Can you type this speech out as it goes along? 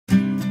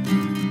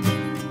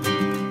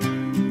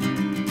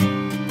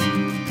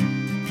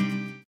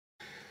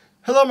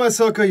Hello, my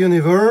soccer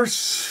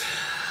universe.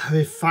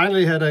 We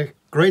finally had a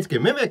great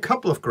game, maybe a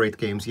couple of great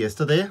games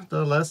yesterday.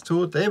 The last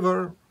two, they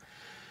were,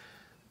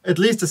 at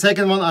least the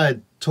second one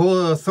I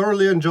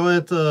thoroughly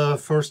enjoyed. The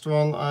first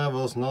one I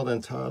was not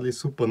entirely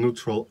super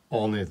neutral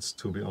on it,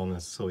 to be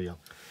honest, so yeah.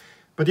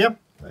 But yeah,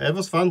 it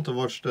was fun to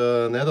watch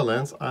the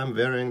Netherlands. I'm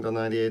wearing the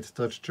 98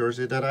 Dutch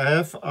jersey that I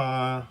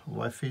have.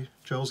 Wifey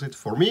chose it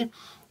for me.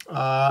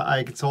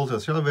 I told her,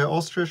 shall I wear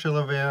Austria, shall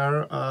I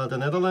wear the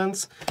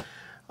Netherlands?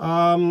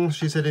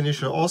 She said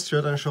initially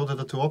Austria, then I showed her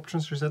the two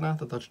options. She said, nah,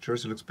 the Dutch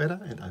jersey looks better,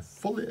 and I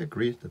fully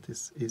agree that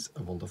this is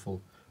a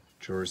wonderful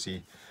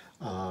jersey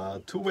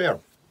to wear.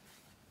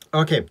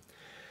 Okay,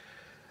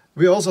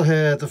 we also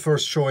had the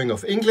first showing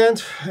of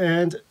England,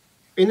 and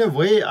in a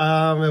way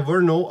there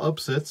were no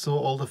upsets, so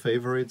all the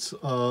favorites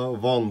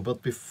won.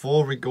 But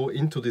before we go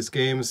into these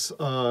games,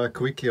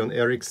 quickly on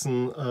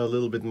Eriksen a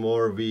little bit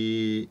more.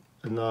 We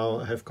now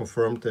have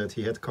confirmed that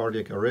he had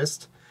cardiac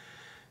arrest.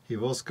 He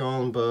was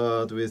gone,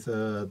 but with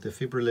a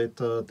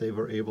defibrillator they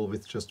were able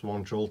with just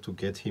one jolt to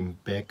get him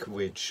back,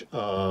 which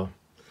on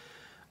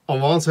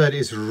one side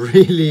is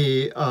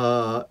really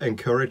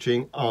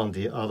encouraging. On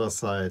the other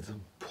side,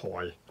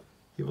 boy,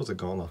 he was a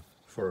goner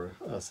for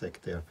a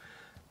sec there.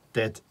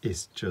 That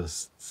is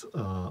just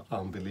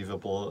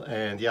unbelievable.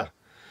 And yeah,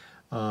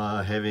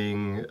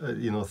 having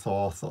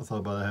thought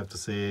about, I have to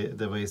say,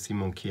 the way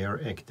Simon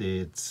Kjær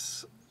acted,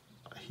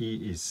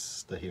 he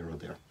is the hero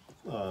there.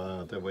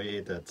 The way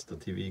that the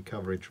TV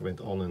coverage went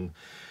on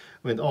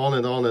and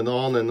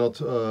on and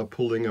not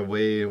pulling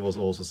away was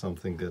also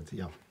something that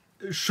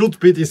should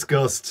be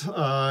discussed,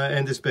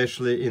 and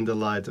especially in the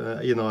light,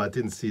 I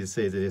didn't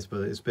say this,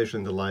 but especially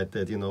in the light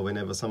that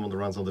whenever someone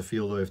runs on the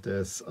field, or if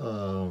there's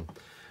a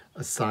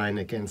sign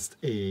against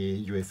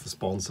a UEFA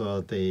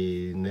sponsor,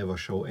 they never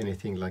show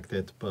anything like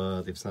that.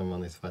 But if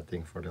someone is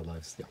fighting for their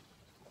lives,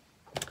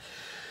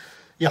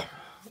 yeah.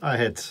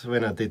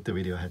 When I did the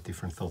video, I had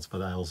different thoughts,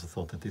 but I also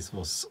thought that this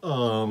was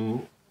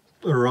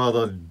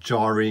rather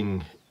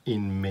jarring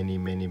in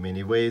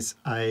many ways.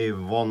 I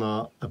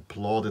wanna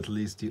applaud at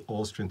least the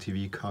Austrian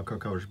TV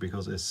coverage,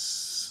 because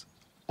it's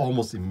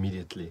almost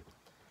immediately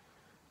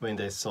when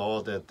they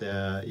saw that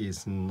there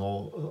is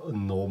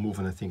no move,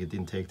 and I think it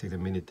didn't take a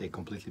minute, they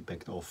completely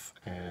backed off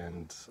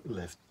and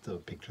left the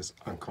pictures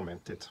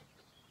uncommented.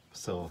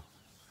 So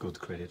good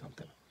credit on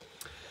them.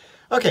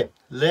 Okay,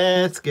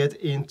 let's get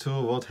into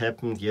what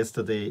happened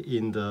yesterday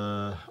in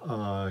the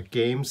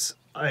games.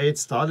 It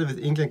started with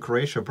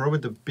England-Croatia, probably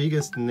the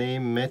biggest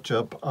name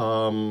matchup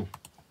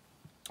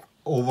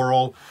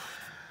overall.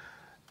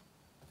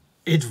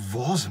 It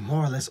was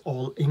more or less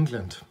all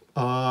England.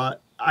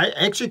 I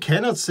actually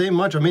cannot say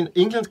much. I mean,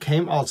 England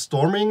came out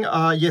storming.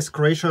 Yes,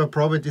 Croatia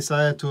probably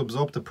decided to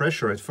absorb the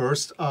pressure at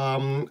first,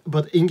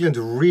 but England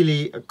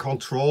really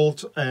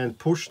controlled and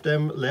pushed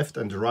them left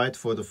and right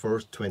for the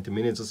first 20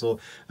 minutes or so.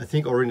 I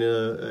think, or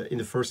within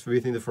the first 5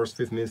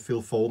 minutes,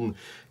 Phil Foden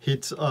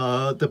hit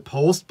the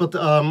post, but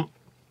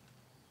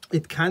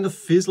it kind of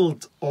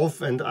fizzled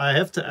off, and I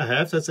have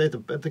to say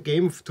the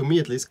game, to me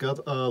at least, got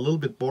a little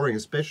bit boring,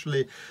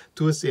 especially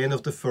towards the end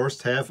of the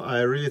first half. I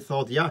really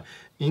thought, yeah,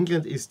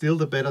 England is still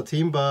the better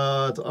team,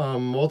 but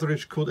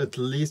Modric could at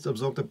least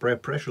absorb the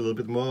pressure a little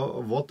bit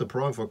more. What the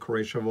problem for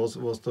Croatia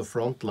was the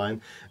front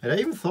line, and I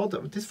even thought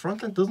that this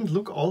front line doesn't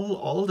look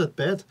all that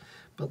bad,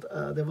 but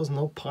there was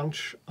no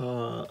punch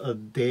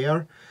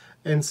there,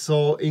 and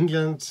so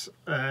England.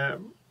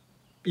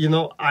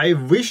 I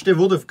wish they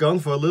would have gone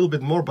for a little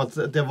bit more, but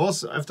there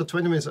was, after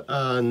 20 minutes,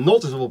 a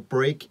noticeable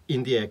break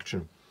in the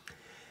action.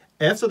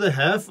 After the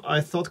half,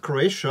 I thought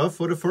Croatia,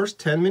 for the first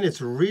 10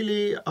 minutes,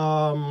 really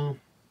had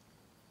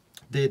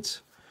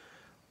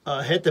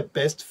the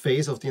best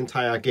phase of the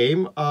entire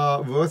game,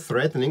 were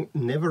threatening,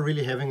 never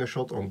really having a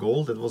shot on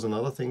goal. That was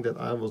another thing that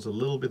I was a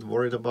little bit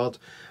worried about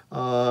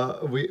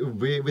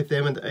with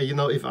them. And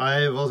if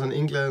I was an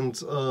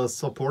England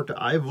supporter,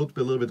 I would be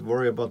a little bit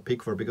worried about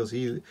Pickford, because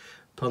he,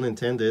 pun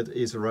intended,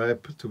 is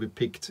ripe to be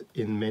picked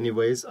in many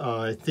ways.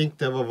 I think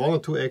there were one or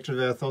two actions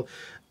where I thought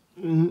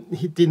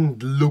he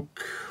didn't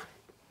look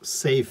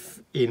safe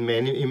in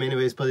many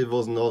ways, but it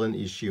was not an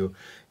issue.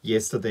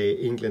 Yesterday,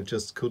 England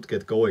just could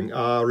get going.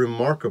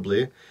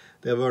 Remarkably,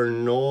 there were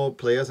no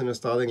players in the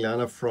starting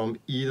lineup from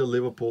either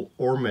Liverpool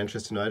or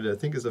Manchester United. I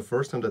think it's the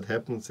first time that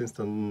happened since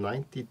the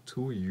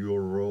 92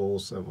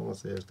 Euros. I want to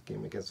say the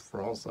game against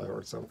France, I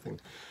heard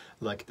something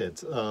like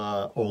that.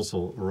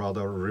 Also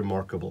rather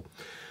remarkable.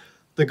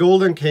 The goal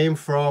then came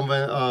from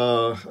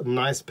a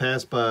nice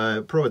pass by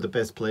probably the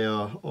best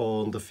player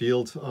on the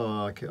field,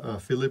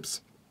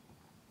 Phillips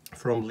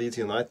from Leeds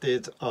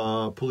United,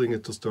 pulling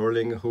it to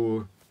Sterling,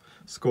 who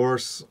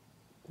scores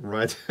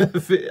right.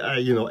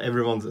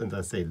 Everyone, and I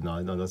say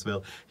no as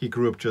well. He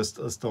grew up just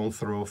a stone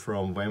throw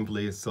from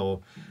Wembley,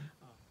 so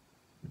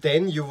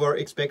then you were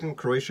expecting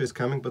Croatia is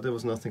coming, but there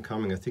was nothing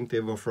coming. I think they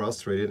were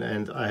frustrated,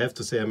 and I have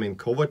to say, I mean,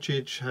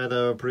 Kovacic had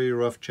a pretty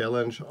rough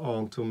challenge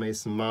on to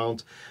Mason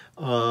Mount.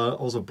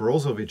 Also,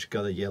 Brozovic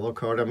got a yellow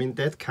card. I mean,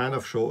 that kind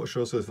of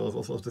shows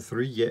of the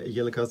three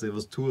yellow cards, there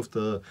was two of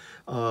the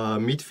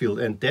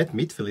midfield, and that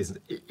midfield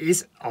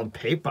is on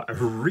paper a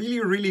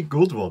really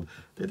good one.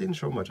 They didn't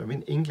show much. I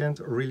mean, England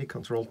really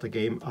controlled the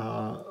game,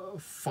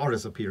 far the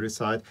superior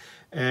side,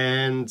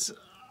 and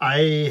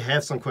I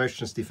have some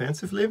questions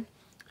defensively.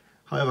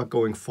 However,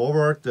 going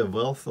forward, the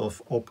wealth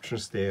of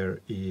options there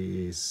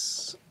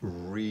is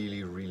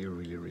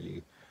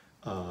really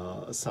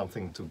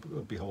something to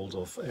behold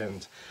of,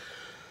 and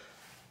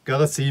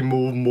gotta see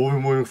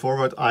moving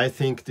forward. I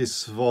think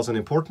this was an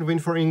important win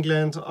for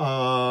England.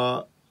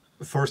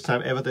 First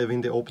time ever they win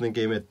the opening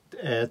game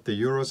at the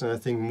Euros, and I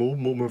think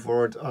moving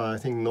forward, I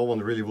think no one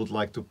really would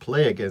like to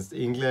play against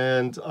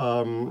England.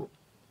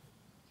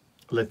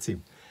 Let's see.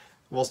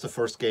 Was the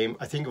first game.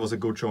 I think it was a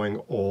good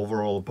showing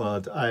overall,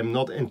 but I'm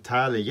not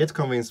entirely yet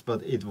convinced,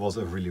 but it was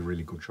a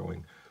really good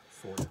showing.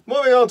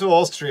 Moving on to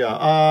Austria,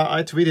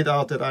 I tweeted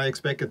out that I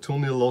expect a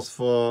 2-0 loss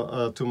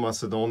for to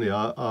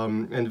Macedonia,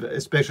 and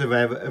especially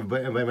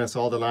when I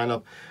saw the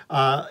lineup,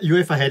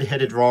 UEFA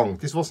had it wrong.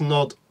 This was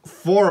not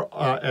 4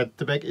 at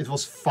the back, it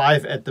was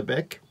 5 at the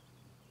back,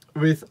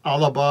 with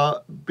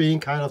Alaba being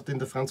kind of in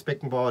the Franz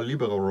Beckenbauer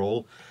libero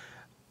role.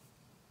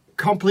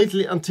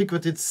 Completely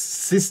antiquated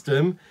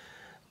system,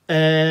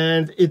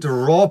 and it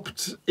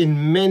robbed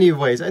in many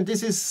ways, and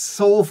this is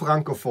so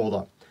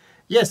Franco-Foda.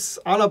 Yes,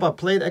 Alaba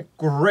played a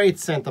great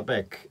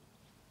centre-back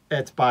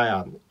at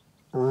Bayern,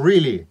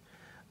 really,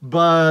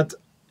 but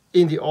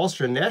in the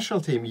Austrian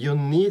national team, you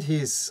need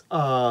his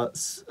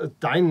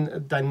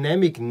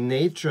dynamic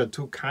nature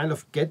to kind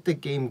of get the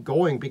game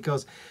going,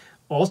 because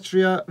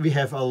Austria, we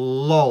have a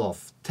lot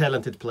of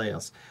talented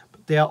players.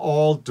 They are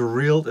all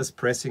drilled as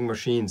pressing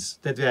machines.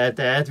 That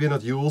we're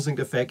not using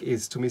the fact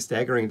is, to me,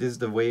 staggering. This is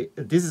the way.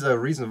 This is a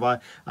reason why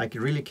I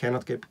really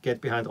cannot get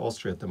behind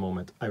Austria at the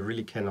moment. I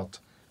really cannot,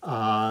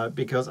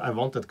 because I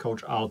want that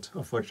coach out.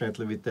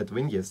 Unfortunately, with that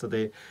win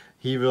yesterday,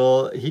 he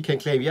can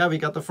claim, yeah, we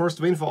got the first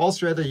win for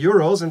Austria at the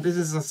Euros, and this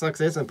is a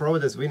success, and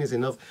probably this win is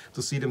enough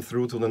to see them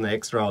through to the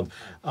next round.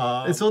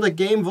 And so the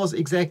game was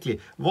exactly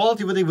what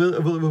you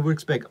would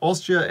expect.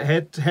 Austria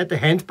had the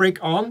handbrake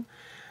on.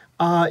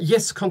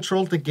 Yes,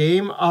 controlled the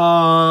game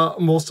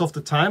most of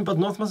the time, but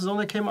North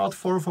Macedonia came out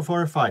for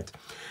a fight.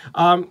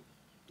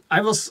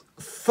 I was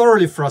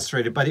thoroughly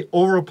frustrated by the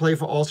overall play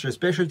for Austria,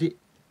 especially the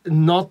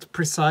not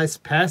precise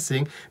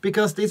passing,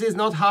 because this is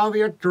not how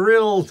we are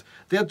drilled.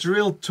 They're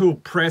drilled to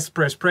press,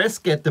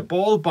 get the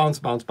ball,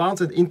 bounce,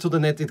 and into the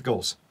net it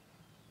goes.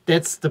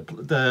 That's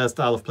the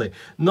style of play.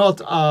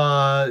 Not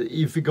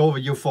if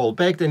you fall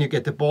back, then you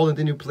get the ball and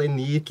then you play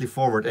neatly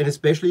forward. And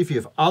especially if you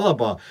have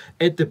Alaba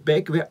at the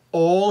back, where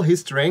all his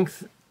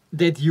strength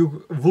that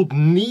you would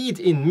need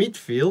in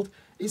midfield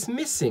is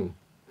missing.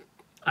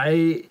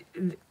 I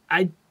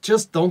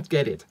just don't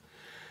get it.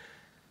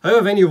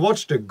 However, when you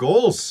watch the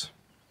goals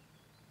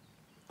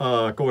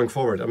going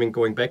forward, I mean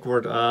going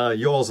backward,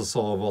 you also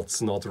saw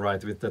what's not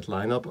right with that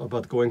lineup.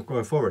 But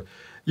going forward,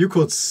 you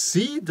could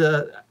see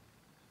the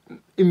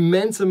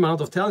immense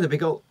amount of talent,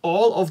 because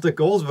all of the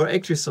goals were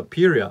actually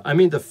superior. I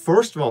mean, the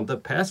first one, the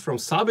pass from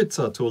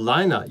Sabitzer to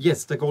Lainer,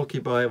 yes, the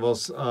goalkeeper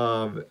was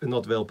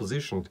not well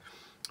positioned,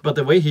 but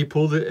the way he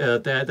pulled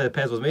it, that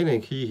pass was made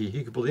and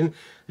he could pull in,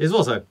 this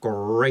was a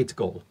great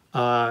goal.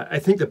 I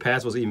think the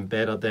pass was even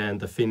better than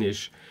the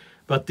finish,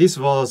 but this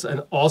was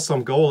an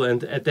awesome goal,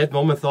 and at that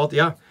moment thought,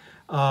 yeah,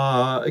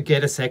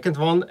 get a second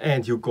one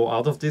and you go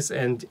out of this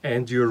and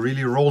you're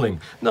really rolling.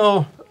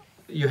 No,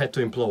 you had to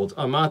implode.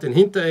 Martin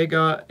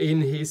Hinteregger,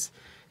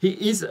 he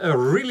is a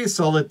really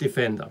solid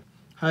defender.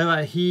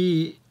 However,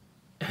 he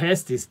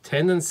has this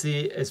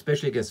tendency,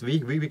 especially against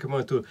weak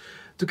opponents,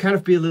 to kind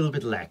of be a little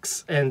bit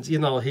lax. And you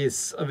know,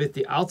 he's with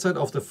the outside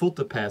of the foot,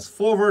 the pass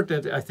forward,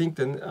 that I think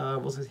then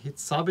hit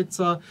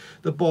Sabitzer,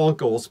 the ball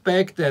goes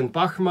back, then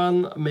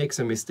Bachmann makes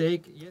a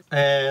mistake,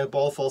 and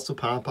ball falls to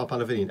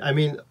Panafinin. I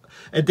mean,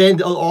 and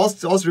then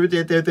Austria,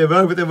 they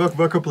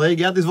were complaining,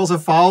 yeah, this was a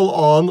foul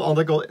on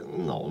the goal.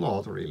 No,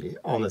 not really,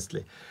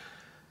 honestly.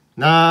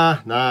 Nah.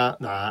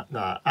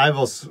 I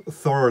was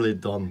thoroughly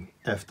done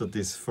after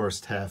this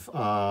first half.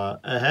 A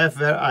half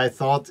where I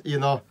thought, you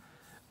know,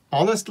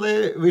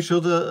 honestly,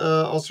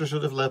 Austria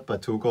should have led by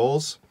 2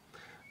 goals.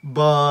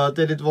 But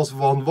that it was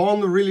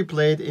 1-1 really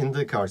played in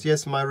the cards.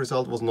 Yes, my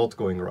result was not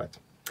going right.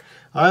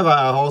 However,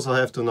 I also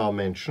have to now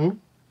mention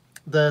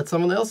that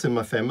someone else in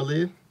my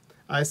family,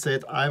 I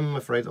said, I'm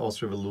afraid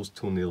Austria will lose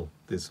 2-0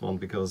 this one,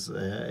 because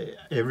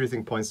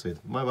everything points to it.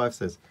 My wife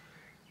says,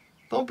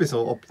 don't be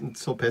so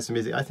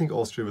pessimistic. I think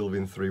Austria will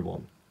win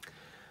 3-1.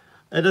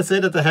 And I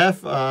said at the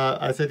half,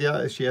 I said,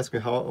 yeah, she asked me,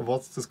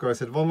 what's the score? I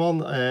said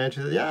 1-1. And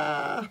she said,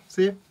 yeah,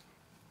 see,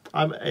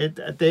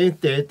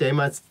 they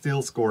might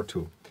still score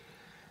 2.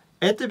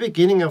 At the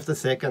beginning of the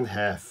second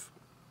half,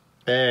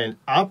 and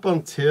up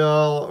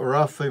until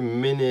roughly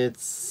minute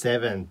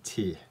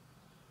 70,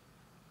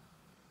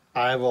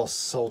 I was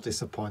so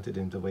disappointed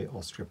in the way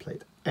Austria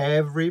played.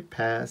 Every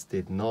pass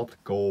did not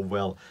go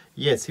well.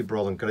 Yes, he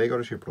brought on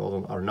Gregoric, he brought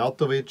on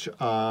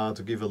Arnautovic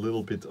to give a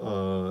little bit,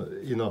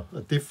 you know,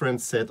 a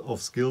different set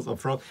of skills up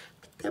front.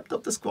 The depth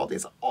of the squad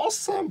is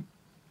awesome.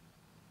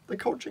 The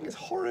coaching is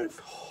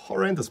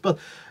horrendous, but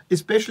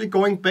especially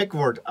going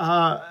backward.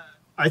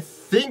 I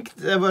think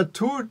there were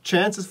 2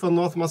 chances for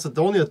North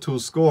Macedonia to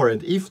score,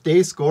 and if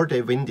they score,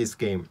 they win this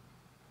game.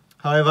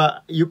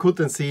 However, you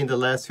couldn't see in the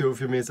last few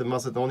minutes that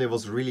Macedonia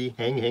was really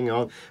hanging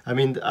on. I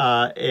mean,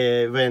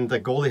 when the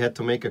goalie had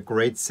to make a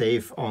great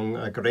save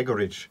on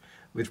Gregoric,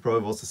 which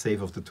probably was the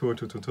save of the two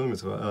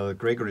tournaments,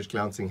 Gregoric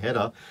glancing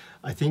header,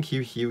 I think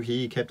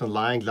he kept on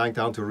lying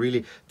down to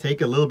really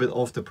take a little bit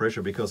off the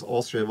pressure, because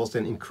Austria was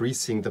then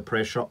increasing the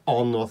pressure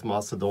on North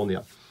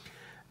Macedonia.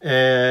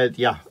 And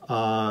yeah,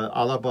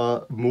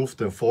 Alaba moved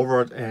them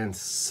forward, and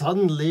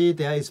suddenly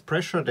there is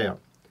pressure there.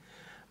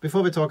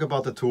 Before we talk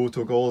about the two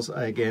goals,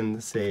 I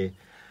again say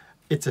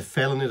it's a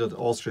felony that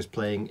Austria is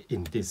playing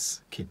in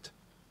this kit.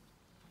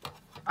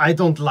 I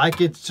don't like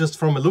it just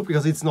from a look,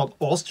 because it's not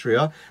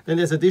Austria. Then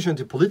there's addition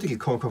to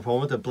political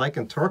component, the black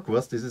and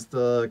turquoise. This is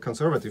the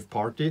Conservative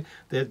Party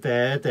that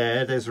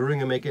is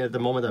ruling and making at the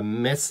moment a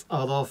mess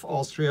out of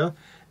Austria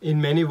in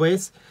many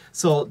ways.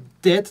 So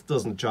that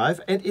doesn't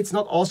jive, and it's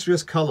not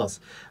Austria's colors.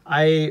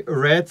 I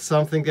read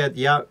something that,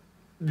 yeah,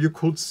 you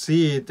could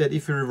see that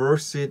if you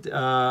reverse it,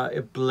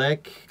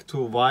 black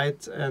to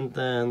white and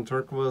then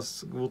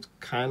turquoise would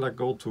kind of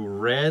go to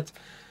red.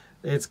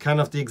 It's kind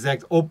of the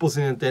exact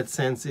opposite in that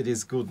sense. It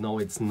is good. No,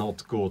 it's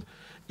not good.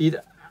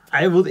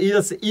 I would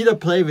either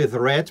play with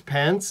red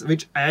pants,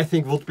 which I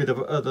think would be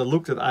the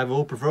look that I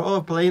will prefer,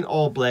 or plain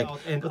all black.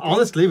 And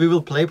honestly, we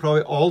will play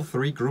probably all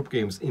 3 group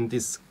games in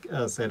this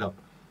setup.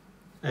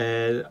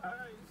 I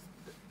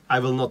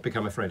will not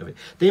become afraid of it.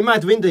 They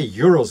might win the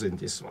Euros in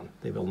this one.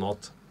 They will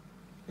not.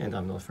 And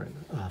I'm not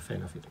a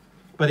fan of it.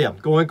 But yeah,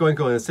 going. In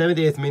the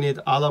 78th minute,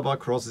 Alaba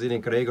crosses it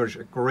in Gregoric,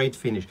 a great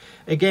finish.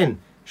 Again,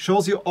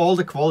 shows you all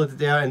the quality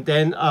there. And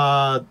then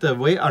the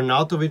way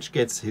Arnautovic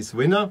gets his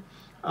winner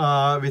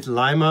with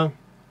Lima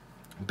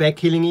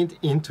backheeling it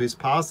into his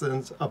path,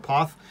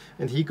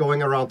 and he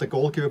going around the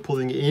goalkeeper,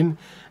 pulling it in,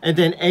 and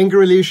then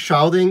angrily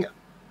shouting,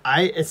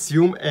 I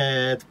assume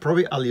at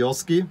probably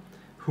Alioski,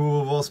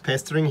 who was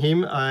pestering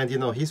him, and you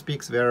know, he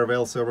speaks very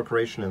well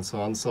Serbo-Croatian and so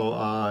on,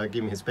 so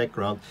give him his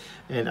background,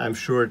 and I'm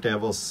sure there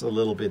was a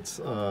little bit,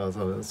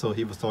 so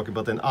he was talking,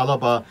 but then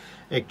Alaba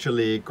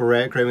actually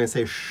grabbed him and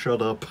say,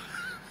 shut up.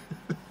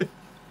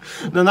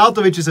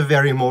 Arnautovic is a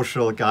very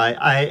emotional guy.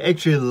 I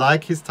actually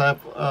like his type,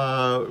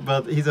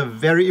 but he's a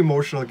very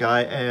emotional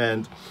guy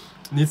and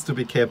needs to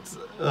be kept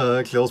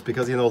close,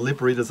 because you know,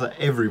 lip readers are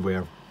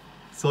everywhere.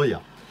 So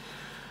yeah.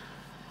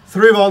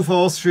 3-1 for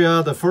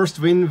Austria, the first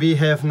win. We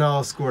have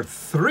now scored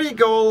 3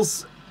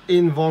 goals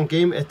in one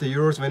game at the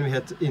Euros, when we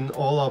had in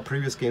all our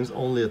previous games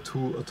only a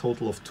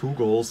total of 2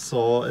 goals,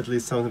 so at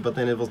least something. But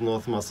then it was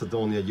North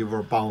Macedonia. You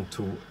were bound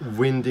to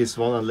win this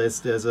one unless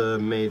there's a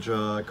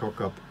major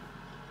cock-up,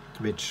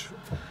 which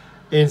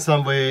in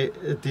some way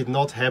did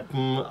not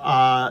happen.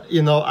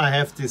 You know, I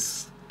have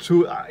this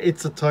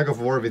it's a tug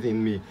of war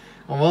within me.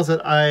 On one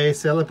side, I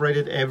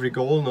celebrated every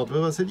goal, not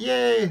well. I said,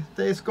 yay,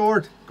 they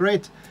scored,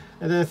 great.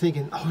 And then I'm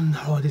thinking, oh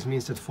no, this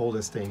means that Fold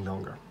is staying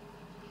longer.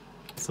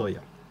 So yeah.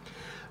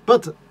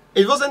 But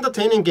it was an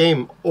entertaining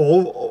game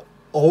all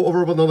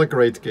over, but not a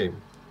great game.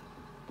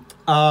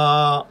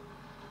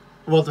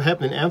 What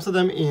happened in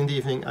Amsterdam in the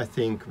evening, I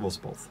think, was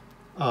both.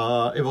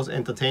 It was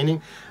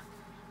entertaining.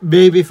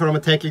 Maybe from a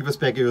technical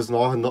perspective, it was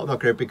not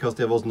great, because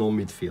there was no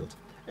midfield.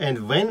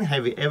 And when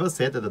have we ever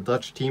said that a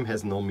Dutch team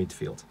has no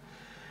midfield?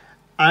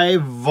 I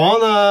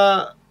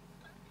wanna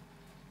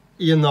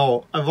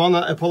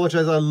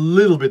apologize a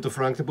little bit to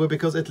Frank de Boer,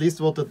 because at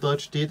least what the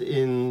Dutch did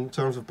in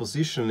terms of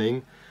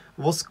positioning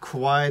was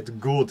quite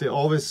good. They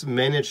always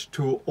managed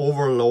to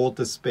overload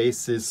the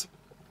spaces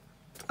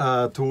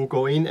to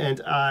go in,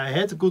 and I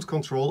had good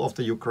control of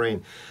the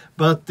Ukraine.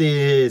 But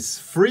this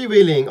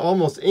freewheeling,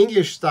 almost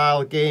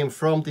English-style game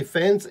from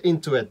defense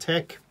into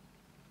attack,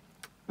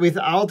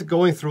 without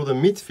going through the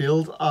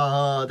midfield,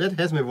 that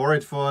has me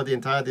worried for the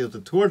entirety of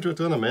the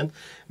tournament.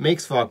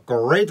 Makes for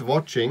great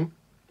watching.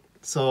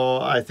 So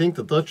I think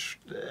the Dutch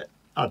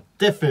are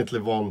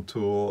definitely one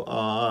to,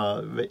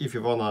 if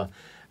you want to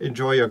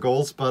enjoy your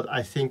goals, but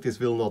I think this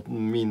will not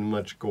mean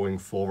much going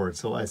forward.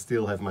 So I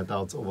still have my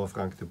doubts over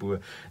Frank de Boer.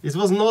 This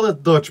was not a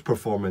Dutch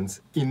performance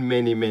in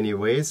many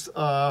ways.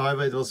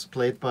 However, it was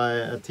played by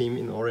a team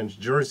in orange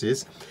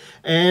jerseys.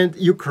 And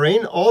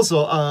Ukraine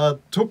also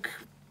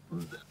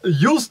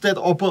used that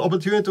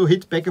opportunity to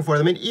hit back and forth.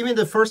 I mean, even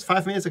the first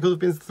 5 minutes, there could have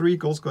been 3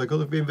 goals scored. It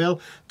could have been,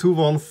 well,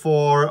 2-1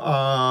 for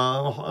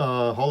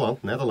Holland,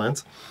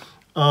 Netherlands.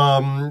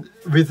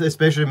 With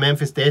especially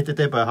Memphis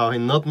Date by how he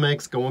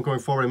nutmegs going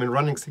forward. I mean,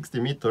 running 60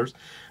 meters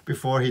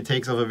before he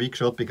takes off a weak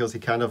shot, because he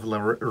kind of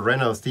ran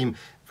out of steam.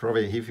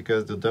 Probably if he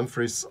goes to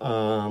Dumfries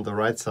on the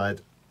right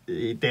side,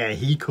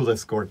 he could have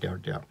scored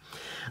there.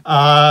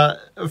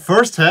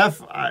 First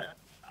half,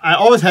 I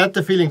always had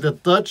the feeling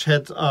that Dutch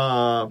had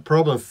a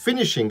problem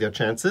finishing their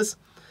chances.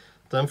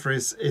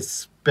 Dumfries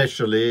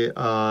especially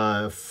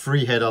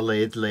free header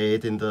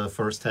late in the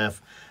first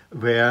half,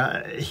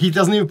 where he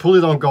doesn't even pull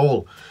it on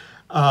goal.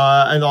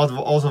 And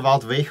also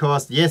Wout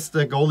Weghorst, yes,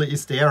 the goalie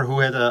is there, who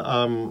had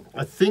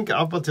I think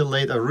up until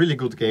late a really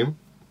good game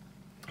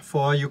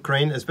for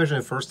Ukraine, especially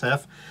in the first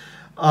half.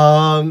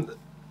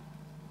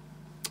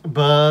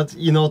 But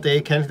you know, they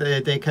can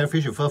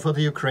fish it for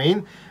the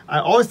Ukraine. I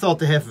always thought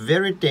they have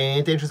very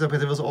dangerous,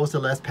 but it was also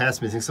the last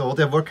pass missing, so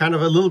they were kind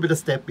of a little bit a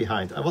step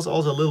behind. I was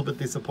also a little bit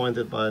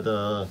disappointed by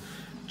the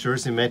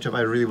jersey matchup.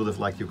 I really would have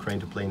liked Ukraine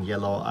to play in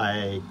yellow.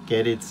 I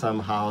get it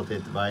somehow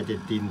that why they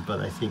didn't,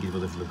 but I think it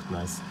would have looked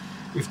nice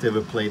if they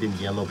were played in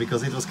yellow,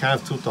 because it was kind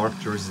of two dark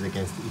jerseys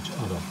against each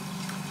other.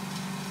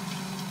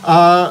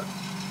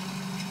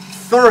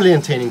 Thoroughly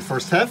entertaining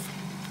first half.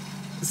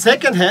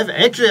 Second half,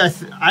 actually,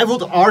 I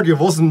would argue,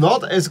 was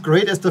not as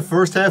great as the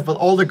first half, but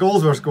all the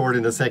goals were scored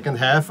in the second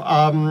half.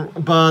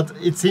 But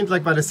it seemed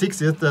like by the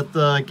 60th that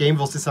the game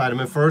was decided. I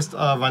mean, first,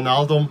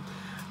 Wijnaldum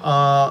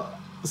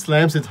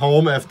slams it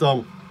home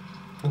after.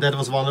 That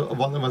was one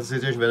of the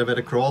situations where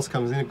the cross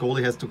comes in, the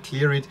goalie has to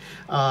clear it.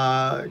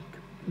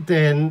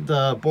 Then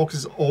the box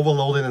is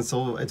overloaded, and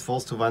so it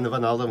falls to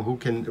Wijnaldum, who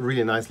can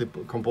really nicely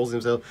compose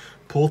himself,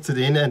 pulls it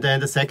in. And then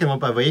the second one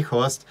by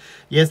Weghorst.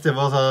 Yes, there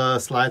was a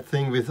slight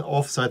thing with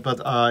offside, but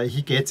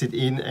he gets it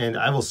in, and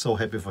I was so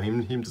happy for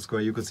him to score.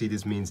 You could see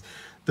this means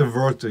the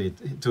world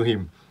to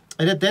him.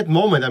 And at that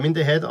moment, I mean,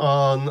 they had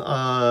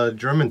on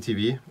German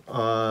TV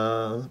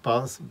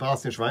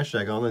Bastian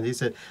Schweinsteiger on, and he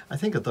said, I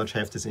think the Dutch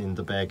have this in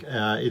the bag.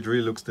 It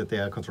really looks that they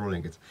are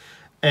controlling it.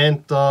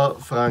 And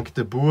Frank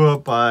de Boer,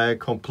 by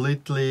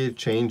completely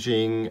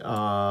changing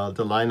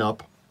the lineup,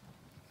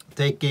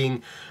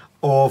 taking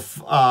off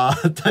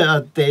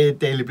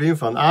Daley Blind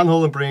van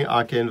Aanholt and bringing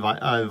Ake and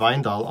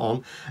Wijndal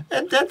on.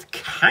 And that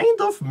kind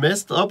of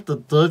messed up the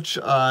Dutch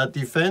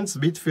defense,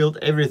 midfield,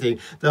 everything.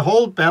 The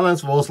whole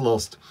balance was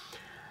lost.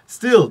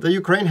 Still, the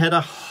Ukraine had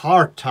a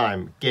hard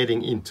time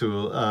getting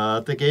into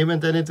the game,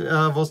 and then it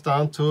was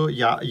down to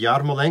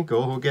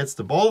Yarmolenko, who gets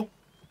the ball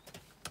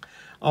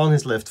on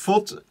his left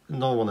foot,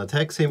 no one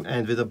attacks him,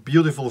 and with a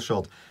beautiful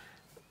shot.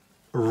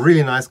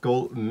 Really nice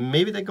goal.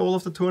 Maybe the goal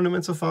of the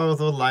tournament so far,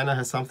 although Liner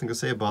has something to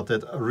say about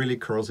that. Really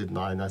curls it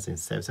nice in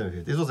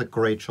 750. This was a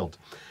great shot.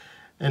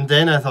 And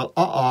then I thought,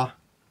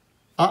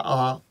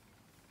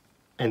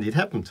 and it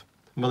happened.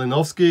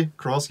 Malinovsky,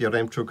 cross,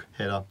 Yaremchuk,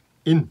 header,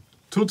 in.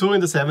 2-2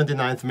 in the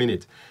 79th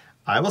minute.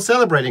 I was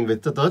celebrating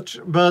with the Dutch,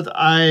 but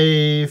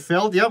I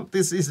felt, yeah,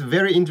 this is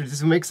very interesting.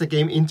 This makes the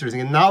game interesting.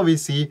 And now we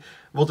see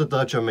what the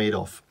Dutch are made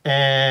of.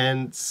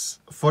 And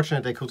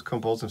fortunately, they could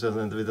compose themselves,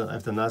 and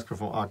after a nice goal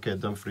from Ake,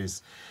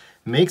 Dumfries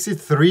makes it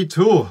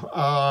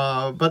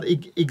 3-2. But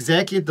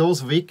exactly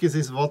those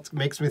weaknesses is what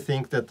makes me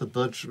think that the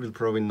Dutch will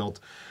probably not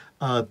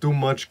do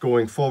much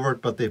going forward,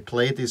 but they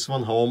played this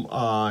one home.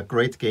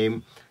 Great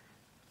game.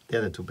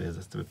 They're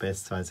the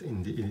best sides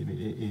in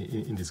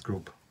this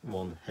group,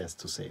 one has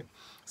to say.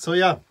 So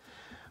yeah,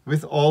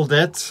 with all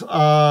that,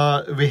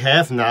 we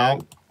have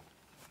now,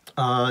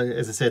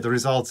 as I said, the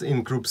results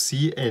in Group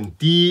C and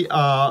D.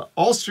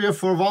 Austria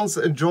for once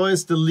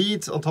enjoys the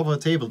lead on top of the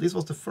table. This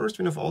was the first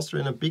win of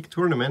Austria in a big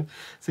tournament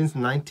since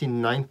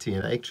 1990.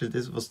 And actually,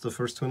 this was the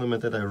first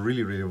tournament that I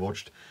really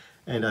watched.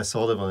 And I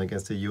saw the one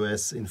against the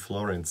US in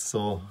Florence.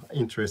 So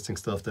interesting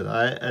stuff that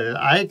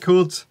I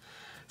could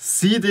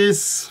see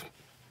this.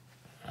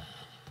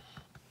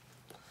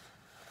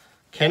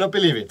 Cannot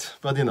believe it,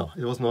 but you know,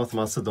 it was North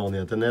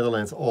Macedonia. The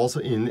Netherlands also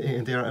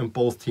in there, and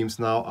both teams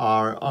now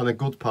are on a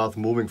good path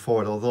moving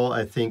forward. Although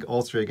I think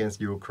Austria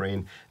against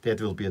Ukraine, that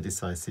will be a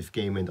decisive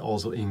game, and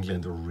also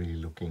England are really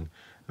looking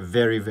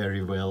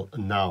very well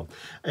now.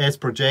 As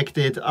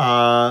projected,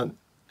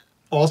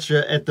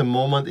 Austria at the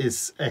moment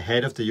is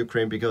ahead of the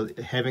Ukraine, because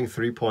having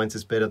 3 points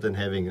is better than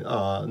having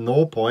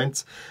no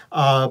points.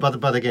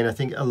 But again, I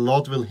think a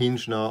lot will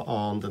hinge now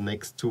on the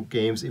next two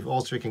games. If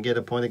Austria can get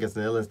a point against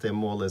the Netherlands, they're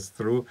more or less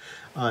through.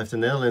 If the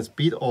Netherlands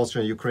beat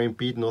Austria and Ukraine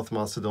beat North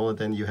Macedonia,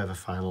 then you have a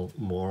final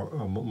more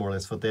or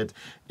less for that.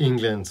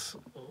 England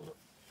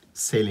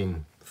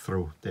sailing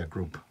through their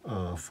group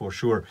for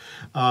sure.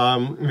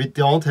 We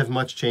don't have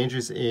much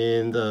changes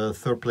in the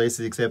third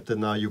places, except that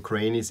now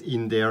Ukraine is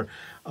in there.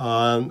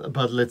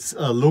 But let's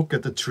look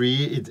at the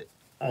tree.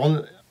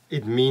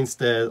 It means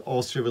that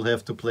Austria will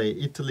have to play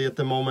Italy at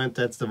the moment.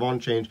 That's the one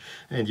change.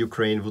 And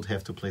Ukraine would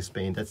have to play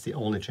Spain. That's the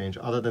only change.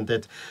 Other than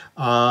that,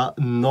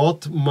 not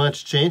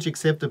much change,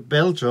 except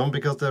Belgium,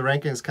 because the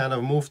rankings kind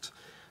of moved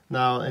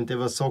now, and they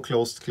were so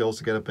close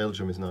together.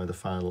 Belgium is now in the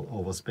final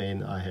over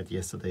Spain. I had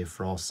yesterday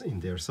France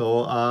in there. So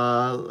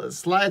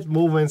slight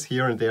movements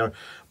here and there,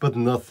 but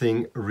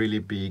nothing really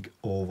big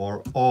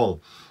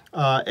overall.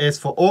 As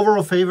for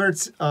overall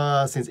favorites,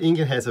 since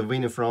England has a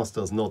win and France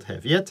does not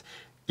have yet,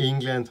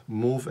 England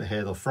move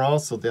ahead of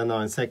France. So they're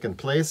now in second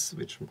place,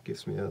 which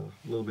gives me a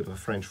little bit of a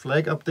French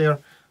flag up there.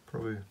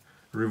 Probably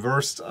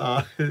reversed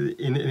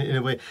in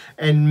a way,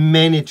 and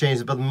many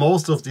changes, but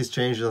most of these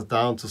changes are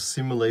down to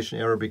simulation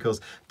error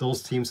because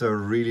those teams are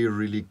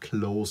really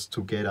close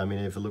together. I mean,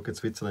 if you look at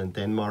Switzerland and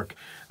Denmark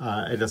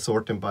and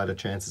sort them by the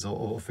chances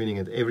of winning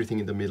and everything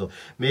in the middle.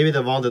 Maybe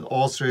the one that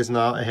Austria is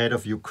now ahead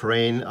of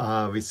Ukraine,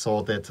 we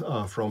saw that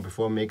from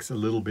before, makes a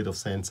little bit of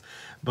sense,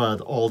 but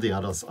all the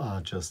others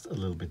are just a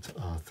little bit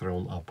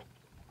thrown up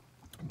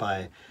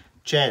by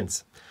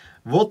chance.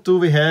 What do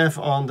we have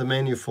on the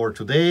menu for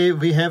today?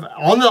 We have,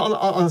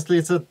 honestly,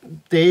 it's a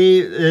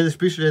day,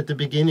 especially at the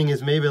beginning,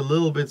 is maybe a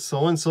little bit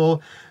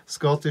so-and-so.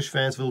 Scottish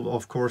fans will,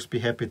 of course, be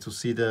happy to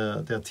see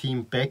their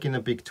team back in a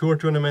big tour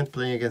tournament,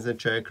 playing against the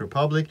Czech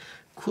Republic.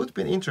 Could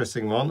be an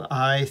interesting one.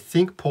 I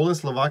think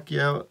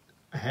Poland-Slovakia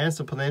has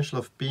the potential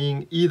of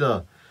being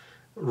either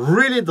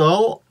really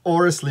dull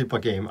or a sleeper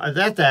game.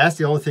 That's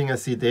the only thing I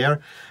see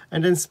there.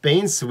 And then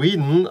Spain,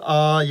 Sweden,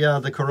 yeah,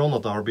 the Corona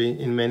derby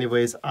in many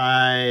ways.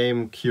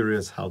 I'm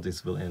curious how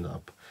this will end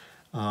up.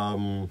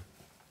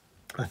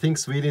 I think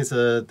Sweden is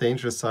a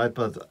dangerous side,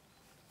 but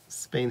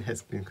Spain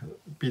has been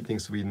beating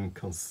Sweden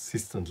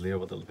consistently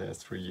over the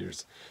past 3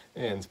 years.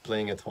 And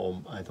playing at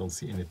home, I don't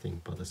see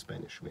anything but a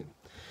Spanish win.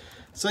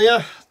 So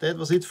yeah, that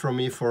was it from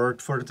me for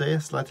today.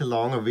 Slightly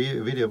longer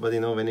video, but you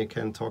know, when you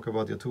can talk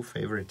about your two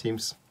favorite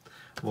teams,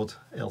 what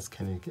else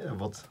can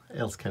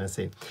I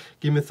say?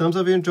 Give me a thumbs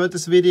up if you enjoyed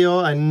this video.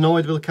 I know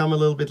it will come a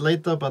little bit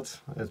later, but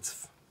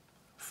it's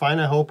fine,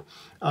 I hope.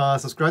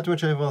 Subscribe to my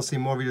channel if you want to see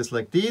more videos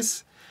like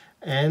these,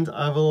 and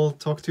I will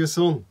talk to you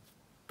soon.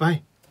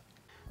 Bye.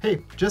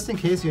 Hey, just in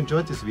case you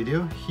enjoyed this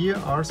video, here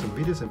are some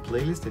videos and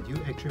playlists that you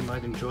actually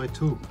might enjoy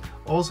too.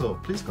 Also,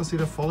 please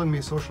consider following me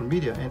on social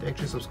media and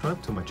actually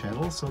subscribe to my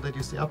channel so that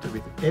you stay updated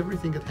with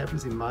everything that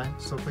happens in my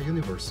soccer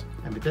universe.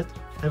 And with that,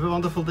 have a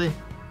wonderful day.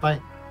 Bye.